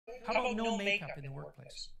about no makeup in the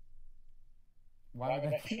workplace? Why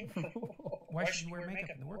would that be a rule? Why should you wear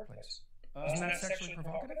makeup in the workplace? Isn't that sexually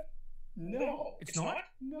provocative? No. It's not?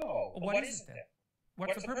 No. Well, what is it then?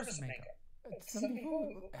 What's the purpose of makeup? Some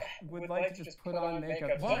people would like to just put on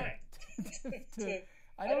makeup. Why?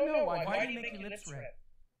 I don't know why. Why do you make your lips red?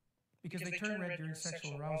 Because they turn red during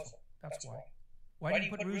sexual arousal. That's why. Why do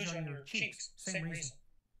you put rouge on your cheeks? Same reason.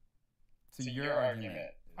 So your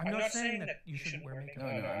argument. I'm not saying that you shouldn't wear makeup. No,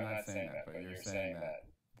 I'm not saying that. But you're saying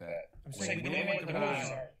that I'm saying when we don't women know put what the rules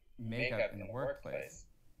on are. makeup in the workplace,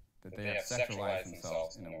 that they have sexualized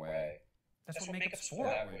themselves in a way. That's what makeup's for.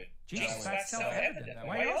 That would, Jesus, that's self-evident.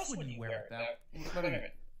 Why else would you wear it? wait a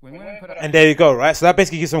minute. When women put on, And there you go, right? So that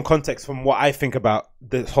basically gives some context from what I think about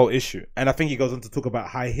this whole issue. And I think he goes on to talk about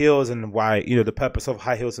high heels and why, you know, the purpose of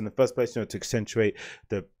high heels in the first place, you know, to accentuate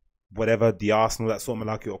the whatever, the arsenal, that sort of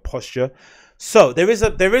malarkey or posture. So there is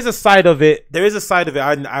a side of it. There is a side of it.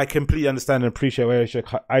 I completely understand and appreciate where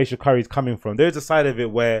Ayesha Curry is coming from. There is a side of it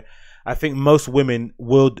where I think most women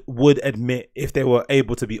would admit, if they were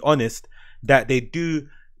able to be honest, that they do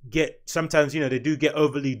get sometimes, you know, they do get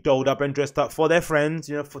overly dolled up and dressed up for their friends,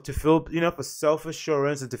 you know, to feel, you know, for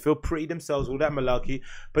self-assurance and to feel pretty themselves, all that malarkey.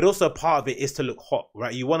 But also part of it is to look hot,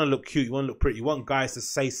 right? You want to look cute, you want to look pretty, you want guys to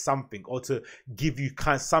say something or to give you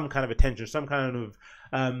some kind of attention, some kind of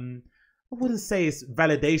I wouldn't say it's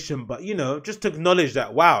validation, but, you know, just to acknowledge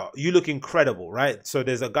that, wow, you look incredible, right? So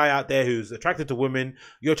there's a guy out there who's attracted to women,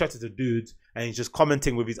 you're attracted to dudes, and he's just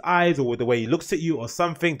commenting with his eyes or with the way he looks at you or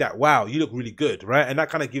something that, wow, you look really good, right? And that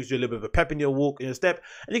kind of gives you a little bit of a pep in your walk, in your step,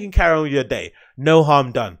 and you can carry on with your day. No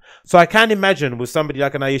harm done. So I can't imagine with somebody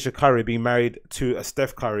like an Ayesha Curry being married to a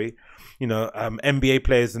Steph Curry. You know, NBA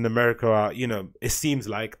players in America are, you know, it seems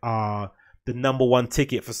like are the #1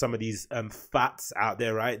 ticket for some of these fats out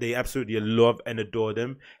there, right? They absolutely love and adore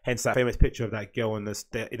them. Hence that famous picture of that girl in a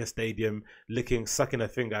stadium sucking her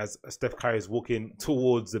finger as Steph Curry is walking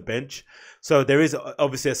towards the bench. So there is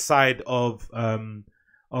obviously a side of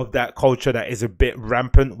that culture that is a bit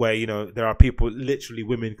rampant, where, you know, there are people, literally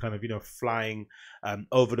women, kind of, you know, flying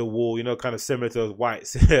over the wall, you know, kind of similar to those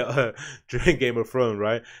whites during Game of Thrones,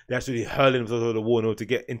 right? They're actually hurling themselves over the wall in order to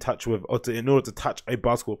get in touch with, in order to touch a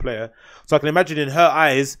basketball player. So I can imagine in her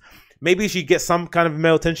eyes, maybe she gets some kind of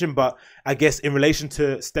male attention, but I guess in relation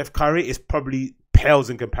to Steph Curry, it's probably pales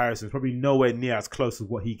in comparison. It's probably nowhere near as close as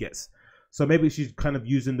what he gets. So maybe she's kind of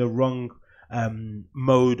using the wrong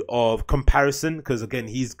mode of comparison, because again,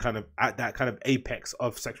 he's kind of at that kind of apex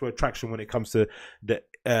of sexual attraction when it comes to the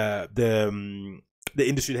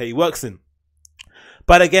industry that he works in.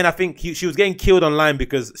 But again, I think she was getting killed online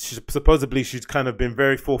because she's kind of been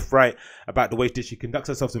very forthright about the way that she conducts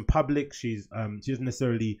herself in public. She doesn't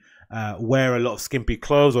necessarily wear a lot of skimpy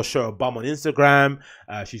clothes or show her bum on Instagram.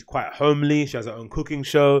 She's quite homely. She has her own cooking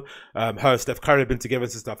show. Her and Steph Curry have been together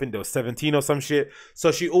since I think they were 17 or some shit.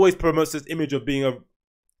 So she always promotes this image of being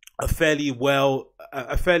a fairly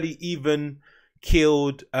even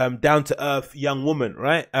keeled, down to earth young woman,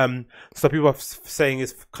 right? So people are saying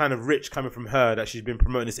it's kind of rich coming from her, that she's been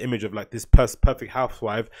promoting this image of like this perfect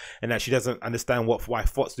housewife, and that she doesn't understand why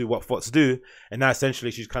FOTS do what FOTS do. And now essentially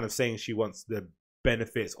she's kind of saying she wants the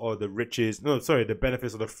benefits or the the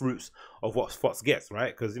benefits or the fruits of what FOTS gets,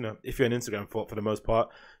 right? Because, you know, if you're an Instagram for the most part,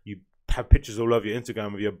 you have pictures all over your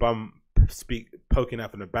Instagram of your bum poking out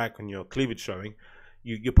from the back and your cleavage showing.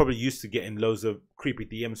 You're probably used to getting loads of creepy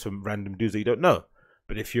DMs from random dudes that you don't know.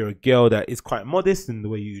 But if you're a girl that is quite modest in the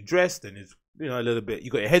way you dressed and is, you know, a little bit, you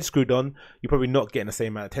got your head screwed on, you're probably not getting the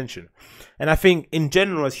same amount of attention. And I think in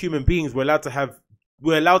general, as human beings, we're allowed to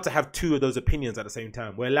have two of those opinions at the same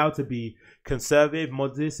time. We're allowed to be conservative,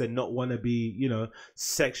 modest, and not want to be, you know,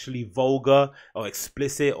 sexually vulgar or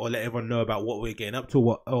explicit, or let everyone know about what we're getting up to,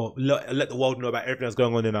 or let the world know about everything that's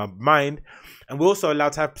going on in our mind. And we're also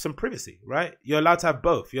allowed to have some privacy, right? You're allowed to have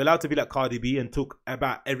both. You're allowed to be like Cardi B and talk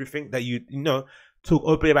about everything that you know, talk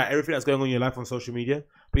openly about everything that's going on in your life on social media.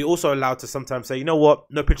 But you're also allowed to sometimes say, you know what,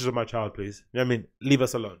 no pictures of my child, please. You know what I mean? Leave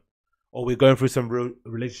us alone. Or we're going through some real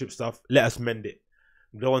relationship stuff. Let us mend it.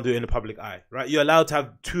 Don't want to do it in the public eye, right? You're allowed to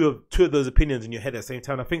have two of those opinions in your head at the same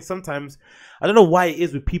time. I think sometimes, I don't know why it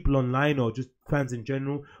is with people online or just fans in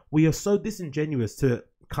general, we are so disingenuous to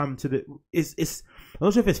come to the, I'm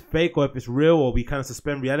not sure if it's fake or if it's real, or we kind of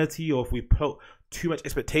suspend reality, or if we put too much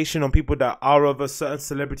expectation on people that are of a certain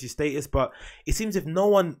celebrity status. But it seems if no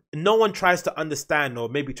one tries to understand, or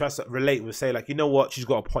maybe tries to relate with, say like, you know what, she's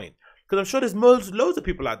got a point. Because I'm sure there's loads of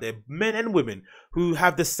people out there, men and women, who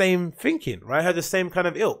have the same thinking, right? Have the same kind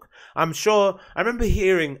of ilk. I'm sure, I remember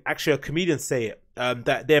hearing actually a comedian say it,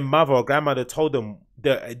 that their mother or grandmother told them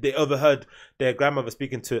that they overheard their grandmother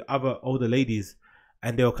speaking to other older ladies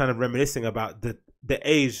and they were kind of reminiscing about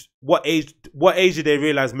what age did they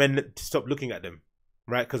realize men stopped looking at them,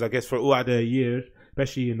 right? Because I guess for all other years,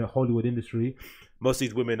 especially in the Hollywood industry, most of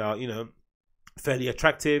these women are, you know, fairly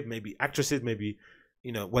attractive, maybe actresses, maybe,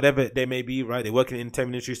 you know, whatever they may be, right? They work in the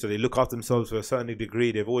entertainment industry, so they look after themselves to a certain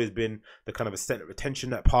degree. They've always been the kind of a center of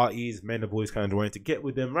attention at parties. Men have always kind of wanted to get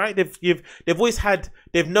with them, right? They've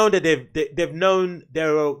known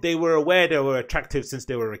that they were aware they were attractive since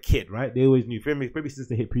they were a kid, right? They always knew, maybe since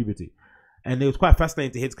they hit puberty. And it was quite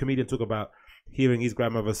fascinating to hear this comedian talk about hearing his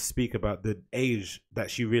grandmother speak about the age that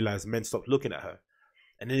she realized men stopped looking at her.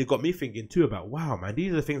 And then it got me thinking too about, wow, man,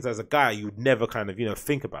 these are the things as a guy you would never kind of, you know,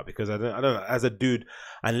 think about, because I don't know, as a dude,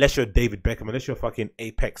 unless you're David Beckham, unless you're a fucking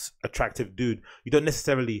apex attractive dude, you don't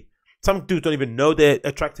necessarily, some dudes don't even know they're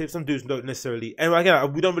attractive, some dudes don't necessarily, and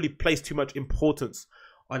again, we don't really place too much importance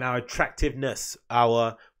on our attractiveness,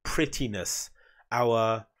 our prettiness,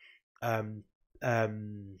 our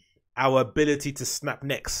ability to snap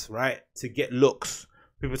necks, right, to get looks,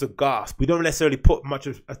 people to gasp. We don't necessarily put much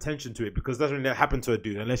attention to it because it doesn't really happen to a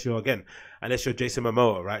dude unless you're Jason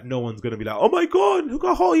Momoa, right? No one's gonna be like, oh my god, look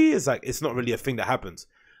how hot he is. Like, it's not really a thing that happens.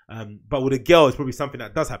 But with a girl, it's probably something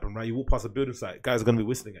that does happen, right? You walk past a building site, guys are gonna be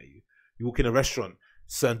whistling at you. You walk in a restaurant,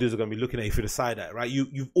 certain dudes are gonna be looking at you through the side eye, right?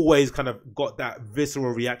 You've always kind of got that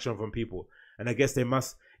visceral reaction from people, and I guess it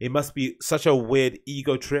must be such a weird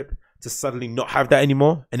ego trip to suddenly not have that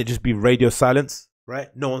anymore, and it just be radio silence,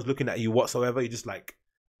 right? No one's looking at you whatsoever. You're just like,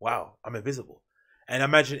 wow, I'm invisible. And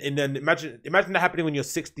imagine that happening when you're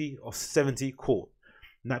 60 or 70. Cool,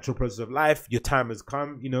 natural process of life. Your time has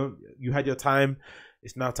come. You know, you had your time.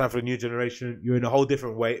 It's now time for a new generation. You're in a whole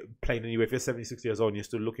different way playing anyway. If you're 76 years old and you're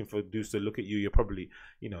still looking for dudes to look at you, you're probably,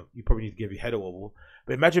 you know, you probably need to give your head a wobble.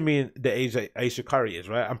 But imagine being the age that Ayesha Curry is,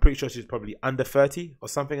 right? I'm pretty sure she's probably under 30 or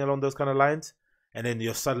something along those kind of lines. And then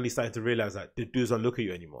you're suddenly starting to realize that the dudes don't look at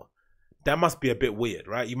you anymore. That must be a bit weird,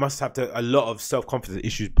 right? You must have a lot of self-confidence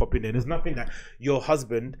issues popping in. There's nothing that your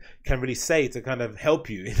husband can really say to kind of help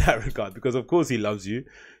you in that regard, because of course he loves you.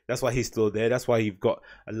 That's why he's still there. That's why you've got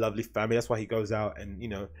a lovely family. That's why he goes out and, you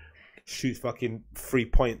know, shoots fucking 3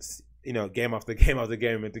 points, you know, game after game after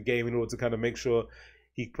game into game in order to kind of make sure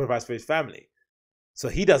he provides for his family. So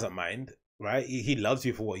he doesn't mind, right? He loves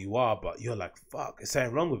you for what you are, but you're like, fuck, there's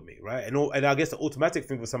something wrong with me, right? And I guess the automatic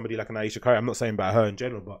thing for somebody like an Ayesha Curry, I'm not saying about her in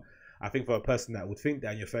general, but I think for a person that would think that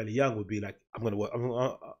and you're fairly young would be like, I'm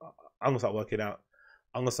gonna start working out.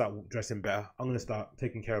 I'm gonna start dressing better. I'm gonna start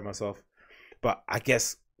taking care of myself. But I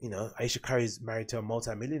guess, you know, Ayesha Curry's married to a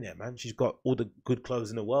multi-millionaire, man. She's got all the good clothes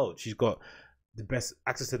in the world. She's got the best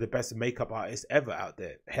access to the best makeup artists ever out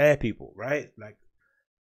there, hair people, right? Like,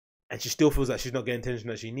 and she still feels like she's not getting attention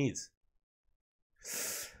that she needs.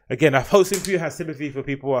 Again, I hope Cynthia has sympathy for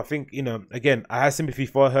people. I think, you know, again, I have sympathy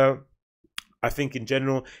for her. I think in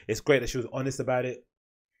general, it's great that she was honest about it.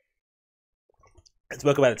 And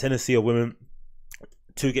spoke about the tendency of women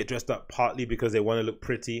to get dressed up partly because they want to look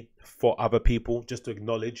pretty for other people, just to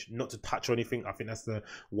acknowledge, not to touch or anything. I think that's the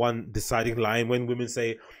one deciding line. When women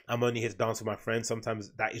say, I'm only here to dance with my friends,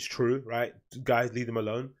 sometimes that is true, right? Guys, leave them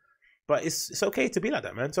alone. But it's okay to be like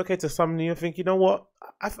that, man. It's okay to suddenly you think, you know what?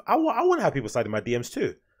 I want to have people slide in my DMs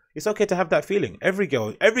too. It's okay to have that feeling. Every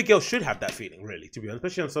girl should have that feeling, really, to be honest,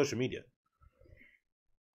 especially on social media.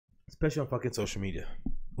 Especially on fucking social media,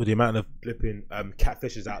 with the amount of flipping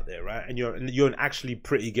catfishes out there, right? And you're an actually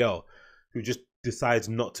pretty girl who just decides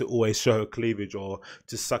not to always show her cleavage or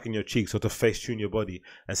to suck in your cheeks or to face tune your body,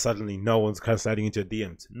 and suddenly no one's kind of sliding into your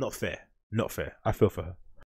DMs. Not fair. Not fair. I feel for her.